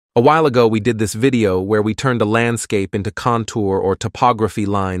A while ago we did this video where we turned a landscape into contour or topography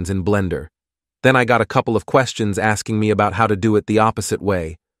lines in Blender. Then I got a couple of questions asking me about how to do it the opposite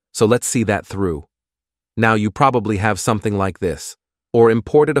way, so let's see that through. Now you probably have something like this, or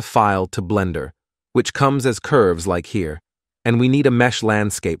imported a file to Blender, which comes as curves like here, and we need a mesh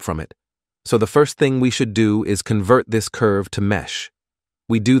landscape from it. So the first thing we should do is convert this curve to mesh.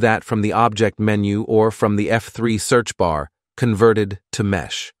 We do that from the Object menu or from the F3 search bar, Converted to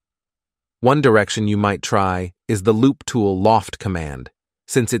Mesh. One direction you might try is the Loop Tool Loft command,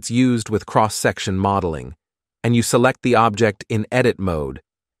 since it's used with cross-section modeling, and you select the object in Edit mode,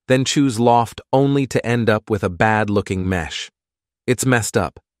 then choose Loft only to end up with a bad-looking mesh. It's messed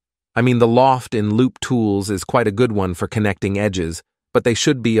up. I mean, the loft in Loop Tools is quite a good one for connecting edges, but they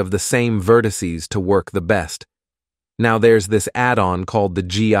should be of the same vertices to work the best. Now there's this add-on called the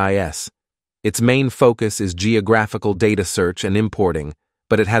GIS. Its main focus is geographical data search and importing,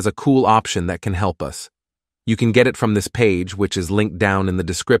 but it has a cool option that can help us. You can get it from this page, which is linked down in the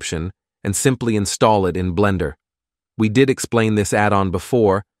description, and simply install it in Blender. We did explain this add-on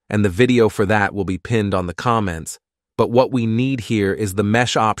before, and the video for that will be pinned on the comments, but what we need here is the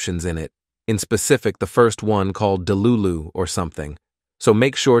mesh options in it, in specific the first one called Delulu or something. So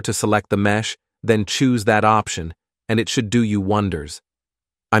make sure to select the mesh, then choose that option, and it should do you wonders.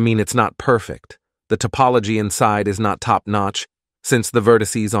 I mean, it's not perfect. The topology inside is not top-notch, since the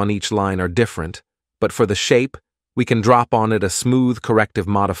vertices on each line are different, but for the shape, we can drop on it a smooth corrective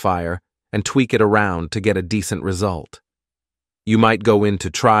modifier and tweak it around to get a decent result. You might go into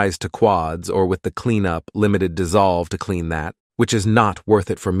tries to quads or with the cleanup limited dissolve to clean that, which is not worth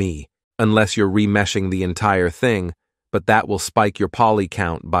it for me, unless you're remeshing the entire thing, but that will spike your poly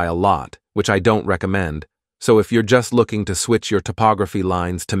count by a lot, which I don't recommend. So if you're just looking to switch your topography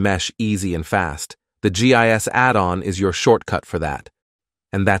lines to mesh easy and fast, the GIS add-on is your shortcut for that.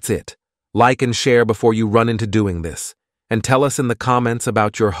 And that's it. Like and share before you run into doing this. And tell us in the comments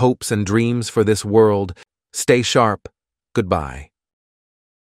about your hopes and dreams for this world. Stay sharp. Goodbye.